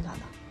不吃青团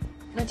的。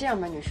那这样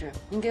吧，女士，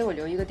您给我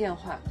留一个电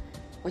话，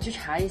我去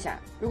查一下，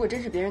如果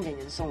真是别人给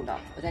您送的，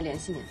我再联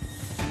系您。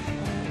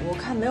我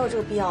看没有这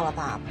个必要了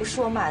吧，不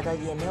是我买的，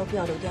也没有必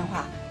要留电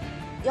话。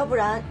要不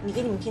然你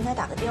给你们平台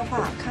打个电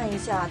话，看一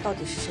下到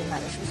底是谁买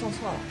的，是不是送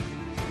错了？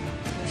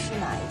你是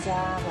哪一家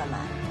外卖？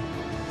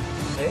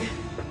哎，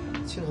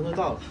青团都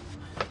到了，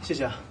谢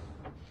谢啊。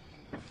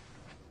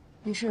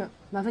女士，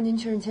麻烦您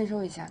确认签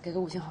收一下，给个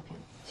5星好评，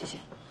谢谢。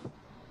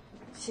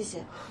谢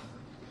谢。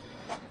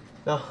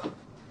那，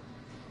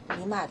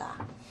你买的？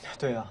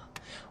对啊，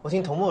我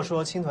听童墨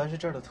说青团是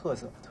这儿的特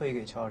色，特意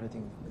给乔老师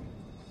订的。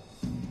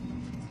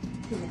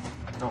谢谢。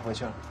那我回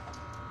去了，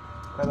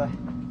拜拜。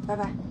拜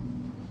拜。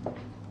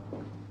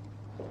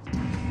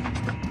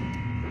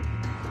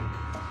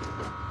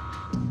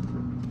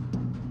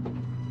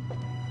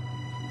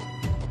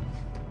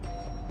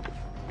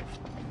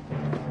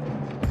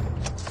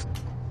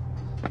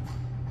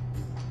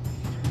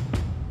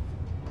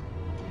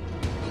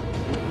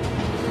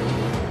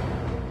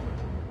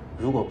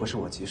如果不是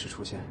我及时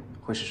出现，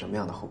会是什么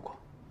样的后果？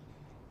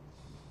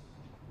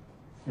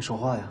你说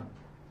话呀！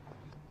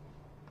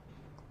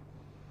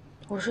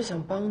我是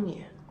想帮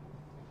你。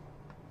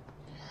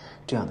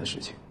这样的事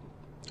情，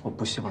我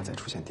不希望再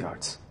出现第二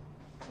次。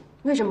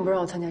为什么不让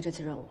我参加这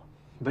次任务？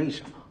为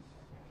什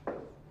么？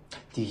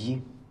第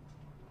一，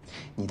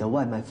你的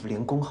外卖服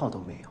连工号都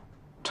没有，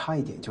差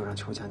一点就让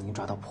邱佳宁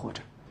抓到破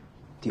绽。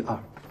第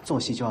二，做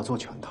戏就要做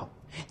全套，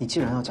你既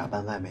然要假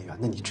扮外卖员，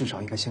那你至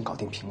少应该先搞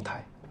定平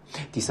台。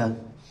第三，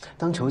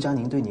当邱佳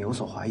宁对你有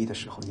所怀疑的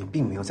时候，你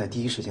并没有在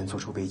第一时间做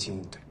出危机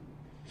应对。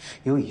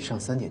有以上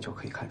3点就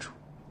可以看出，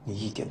你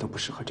一点都不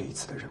适合这一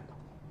次的任务。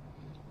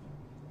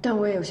但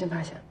我也有新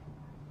发现。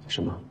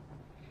什么？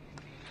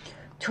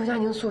邱佳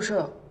宁宿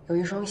舍有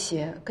一双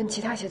鞋，跟其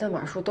他鞋的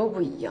码数都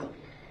不一样，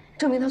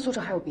证明他宿舍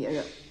还有别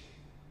人。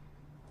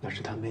那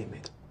是他妹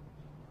妹的。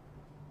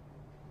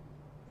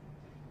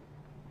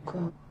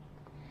哥，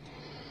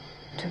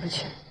对不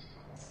起。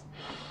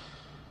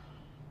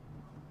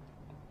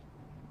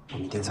我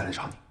明天再来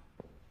找你。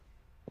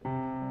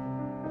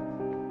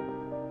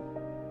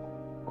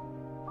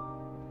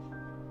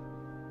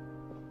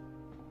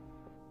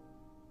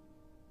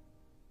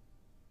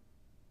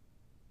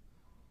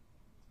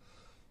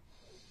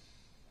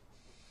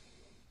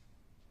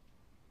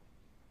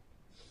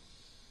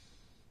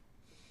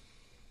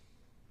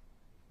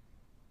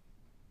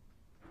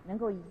能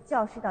够一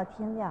觉睡到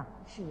天亮，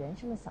是人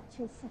生的小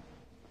确幸。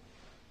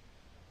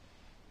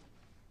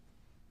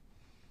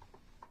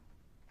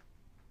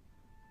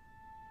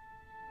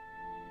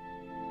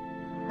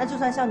那就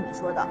算像你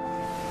说的，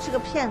是个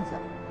骗子，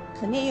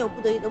肯定也有不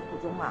得已的苦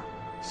衷嘛。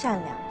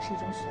善良是一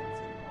种选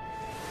择。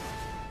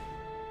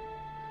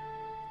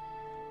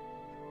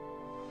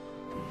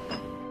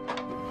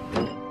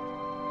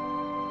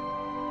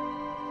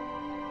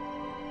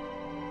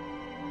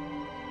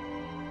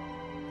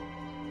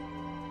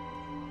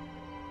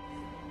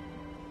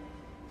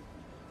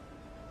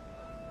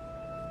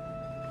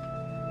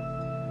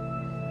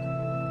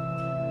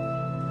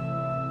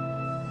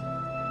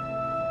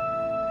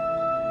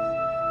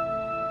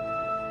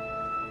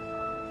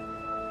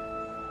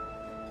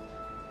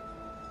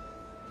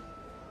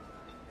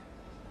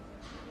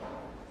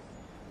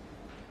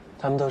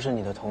他们都是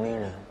你的同龄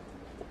人，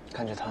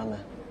看着他们，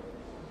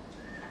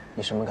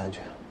你什么感觉？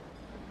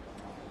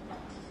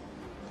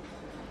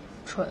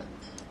蠢。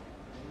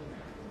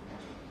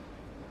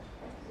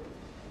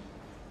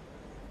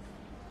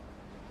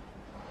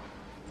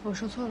我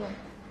说错了。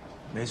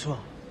没错。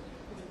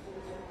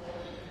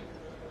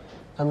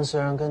他们虽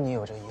然跟你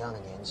有着一样的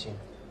年纪，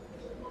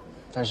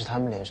但是他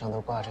们脸上都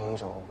挂着一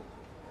种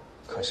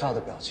可笑的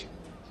表情，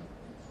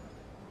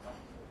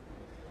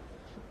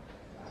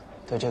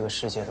对这个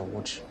世界的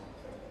无知。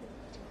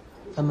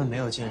他们没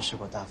有见识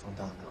过大风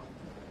大浪，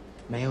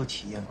没有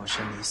体验过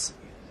生离死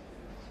别，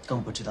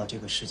更不知道这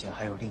个世界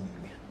还有另一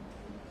面：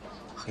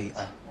黑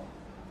暗、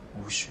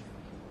无序、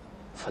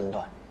纷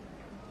乱。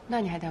那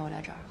你还带我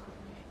来这儿？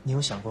你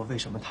有想过为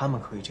什么他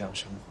们可以这样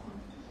生活，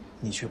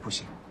你却不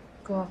行？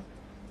哥，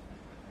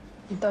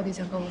你到底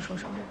想跟我说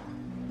什么？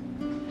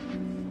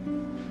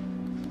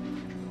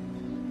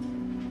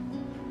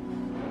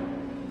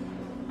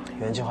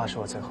原计划是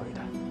我最后一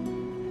代。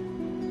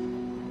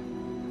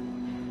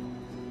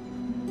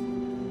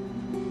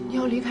你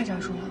要离开扎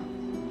叔了？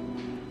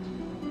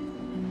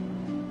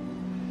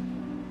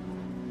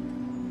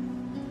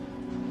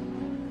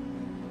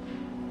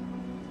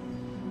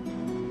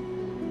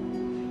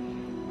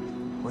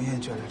我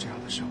厌倦了这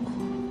样的生活，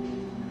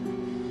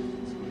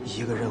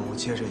一个任务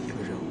接着一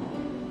个任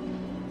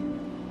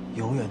务，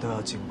永远都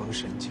要紧绷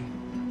神经，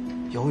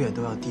永远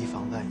都要提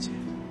防外界。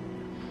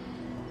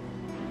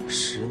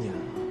10年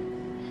了，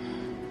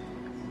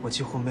我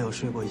几乎没有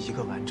睡过一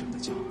个完整的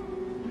觉。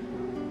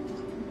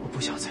我不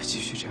想再继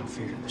续这样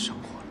非人的生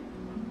活了。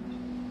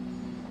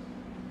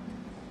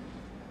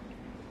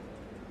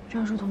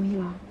扎叔同意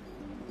了。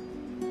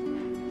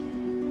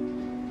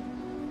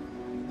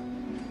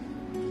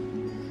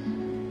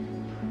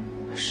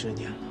10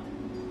年了，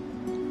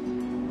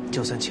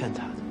就算欠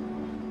他的，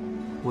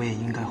我也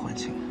应该还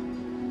清了。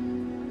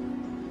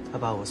他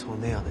把我从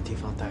那样的地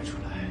方带出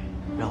来，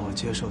让我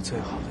接受最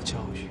好的教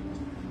育，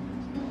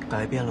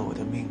改变了我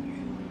的命运。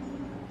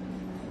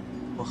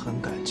我很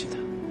感激他。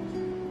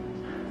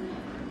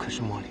可是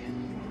莫离，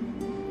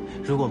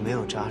如果没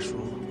有扎叔，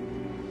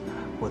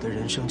我的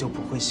人生就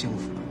不会幸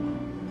福了吗？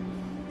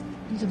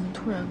你怎么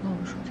突然跟我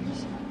说这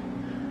些？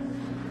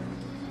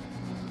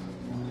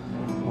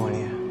莫离，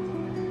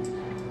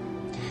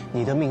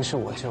你的命是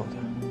我救的，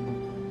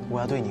我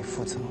要对你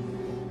负责。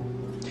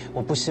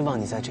我不希望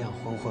你再这样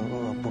浑浑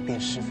噩噩、不辨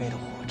是非的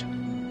活着。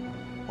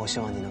我希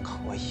望你能和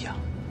我一样，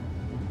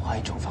换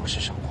一种方式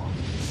生活。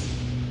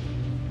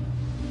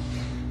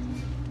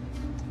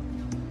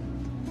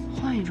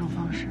换一种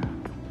方式，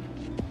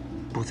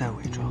不再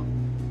伪装，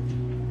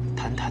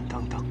坦坦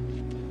荡荡。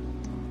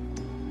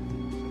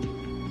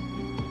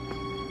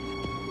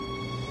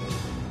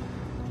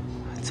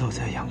走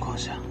在阳光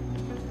下。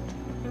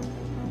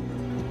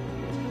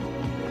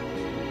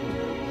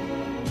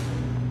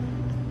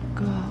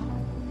哥，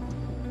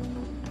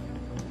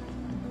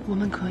我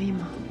们可以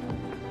吗？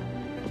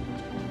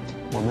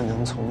我们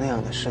能从那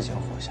样的世界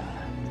活下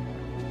来，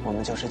我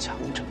们就是强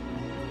者。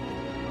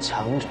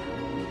强者，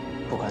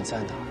不管在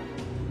哪儿，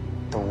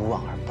都无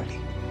往而不利。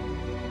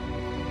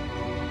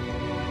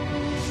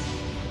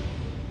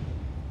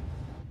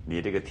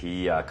你这个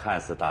提议啊，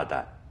看似大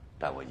胆，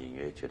但我隐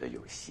约觉得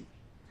有戏。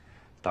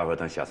待会儿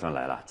等小孙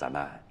来了，咱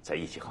们再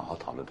一起好好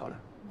讨论讨论。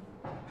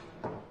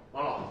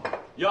王老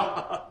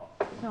呀，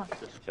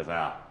小孙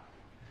啊，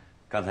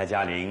刚才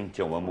嘉玲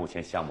就我们目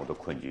前项目的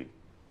困局，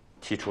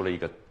提出了一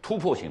个突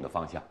破性的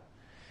方向，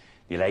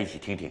你来一起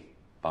听听，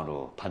帮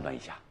助判断一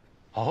下。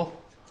好。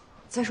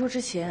在说之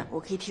前，我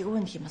可以提个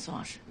问题吗，宋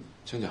老师？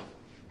请讲。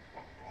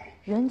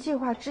原计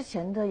划之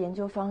前的研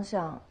究方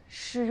向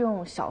是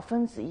用小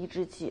分子抑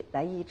制剂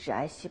来抑制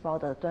癌细胞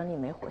的端粒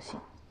酶活性。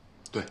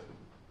对。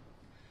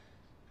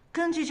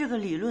根据这个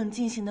理论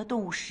进行的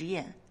动物实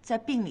验，在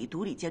病理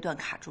毒理阶段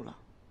卡住了。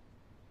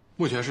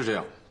目前是这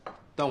样，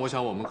但我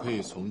想我们可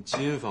以从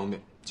基因方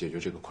面解决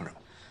这个困扰。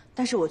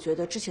但是我觉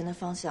得之前的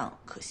方向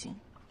可行。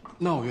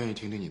那我愿意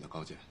听听你的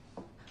高见。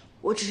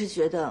我只是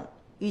觉得，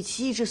与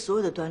其抑制所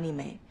有的端粒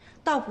酶，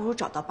倒不如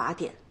找到靶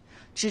点，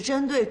只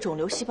针对肿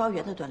瘤细胞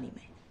源的端粒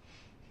酶。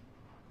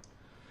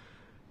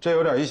这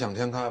有点异想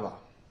天开吧？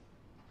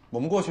我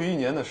们过去1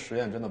年的实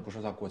验真的不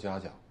是在过家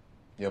家，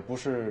也不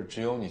是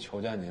只有你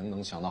裘佳宁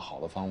能想到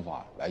好的方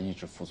法来抑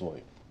制副作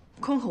用。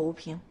空口无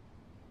凭。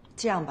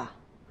这样吧，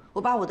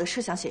我把我的设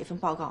想写一份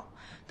报告，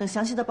等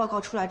详细的报告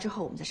出来之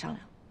后，我们再商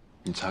量。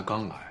你才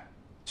刚来，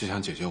就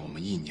想解决我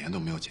们1年都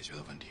没有解决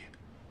的问题，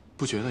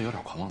不觉得有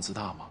点狂妄自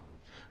大吗？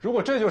如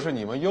果这就是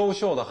你们优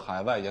秀的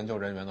海外研究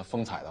人员的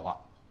风采的话，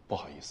不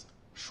好意思，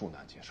恕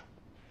难接受。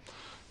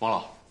王老，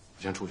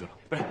我先出去了。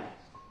不是，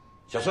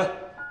小孙，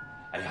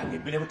哎呀，你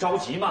不能着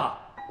急嘛。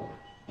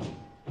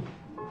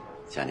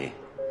佳宁，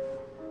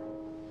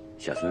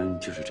小孙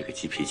就是这个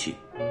急脾气，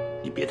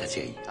你别太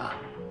介意啊。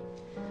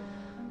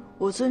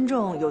我尊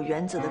重有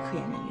原则的科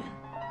研人员。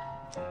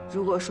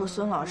如果说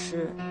孙老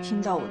师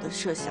听到我的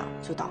设想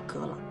就倒戈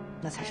了，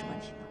那才是问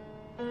题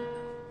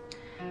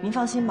呢。您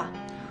放心吧，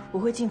我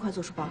会尽快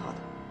做出报告的。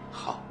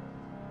好。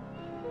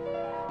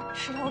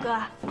石头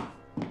哥，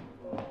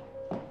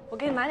我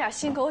给你买点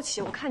新枸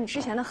杞，我看你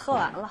之前的喝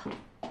完了。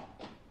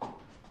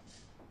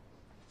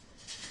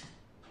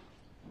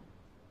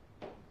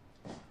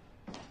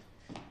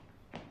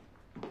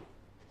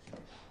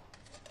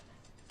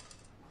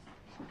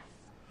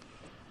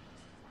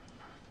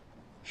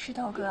石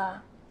头哥，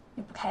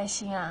你不开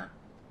心啊？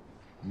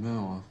没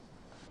有啊。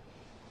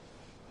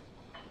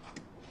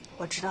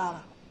我知道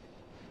了，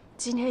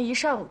今天一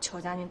上午裘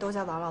佳宁都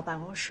在王老办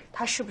公室，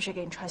他是不是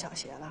给你穿小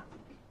鞋了？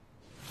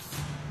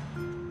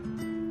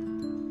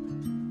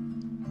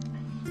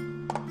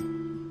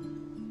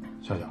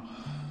笑笑，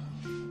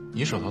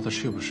你手头的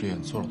chip 实验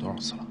做了多少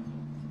次了？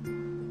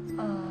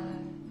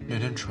那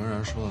天纯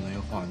然说的那些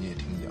话你也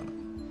听见了，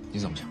你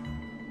怎么想？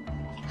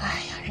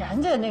哎呀，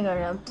人家那个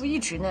人不一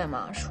直那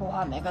嘛，说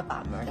话没个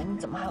把门的，你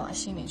怎么还往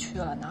心里去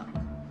了呢？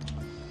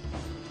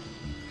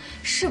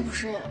是不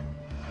是？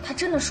他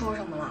真的说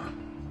什么了？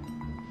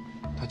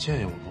他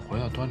建议我们回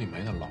到端粒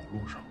酶的老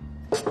路上。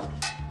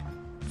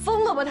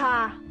疯了吧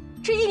他！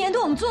这1年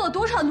多我们做了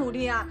多少努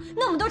力啊？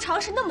那么多尝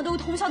试，那么多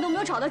通宵都没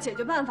有找到解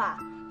决办法。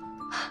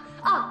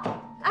啊，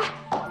哎，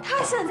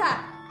他现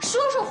在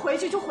说回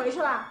去就回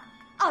去了。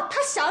啊，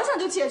他想想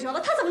就解决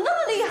了，他怎么那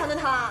么厉害呢？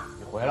他？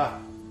你回来。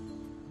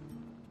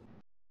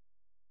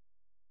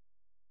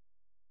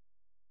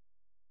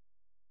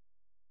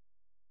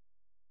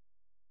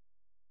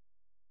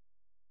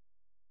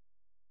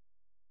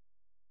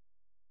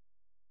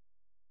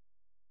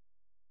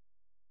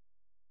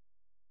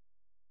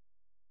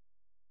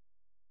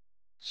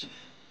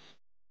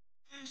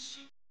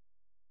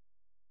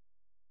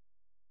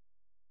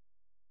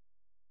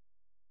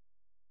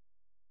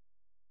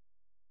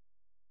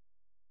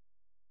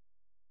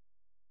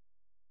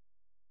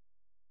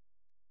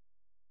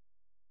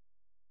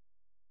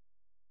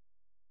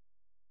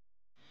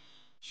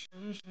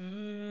全是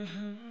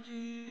痕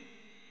迹。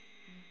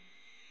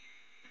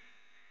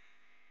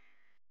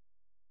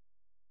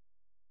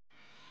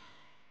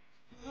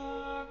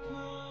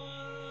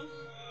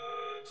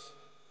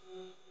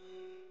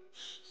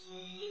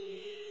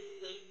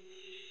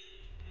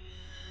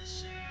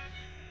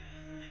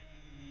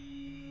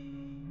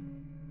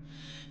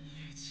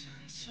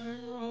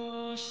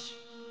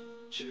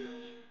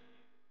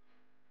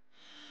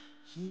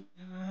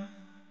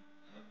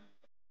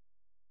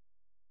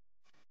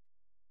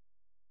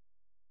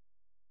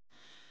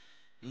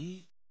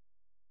你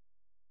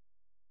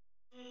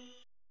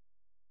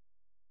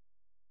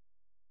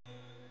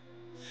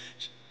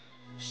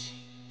心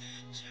的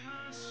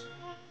枷锁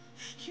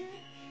越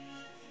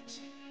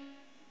紧，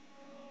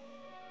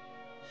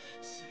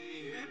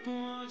岁月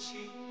波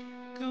及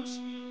告诉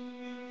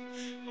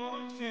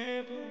我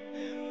绝不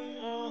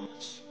抹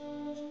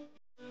除。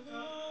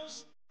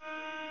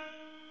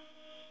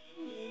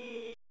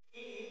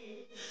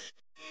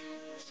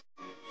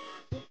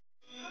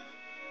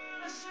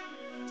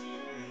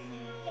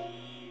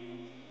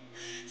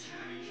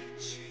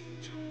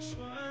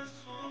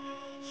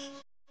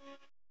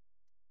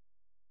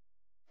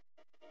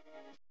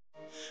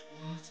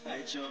太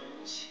钟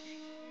情，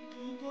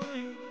不过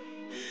于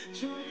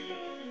注入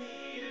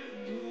你的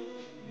过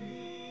于，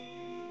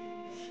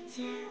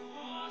在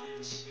我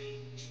的心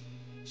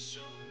中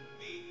生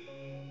命。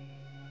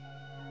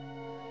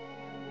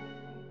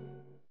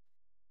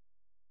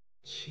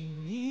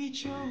请你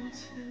就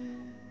此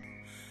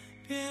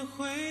别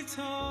回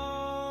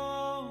头。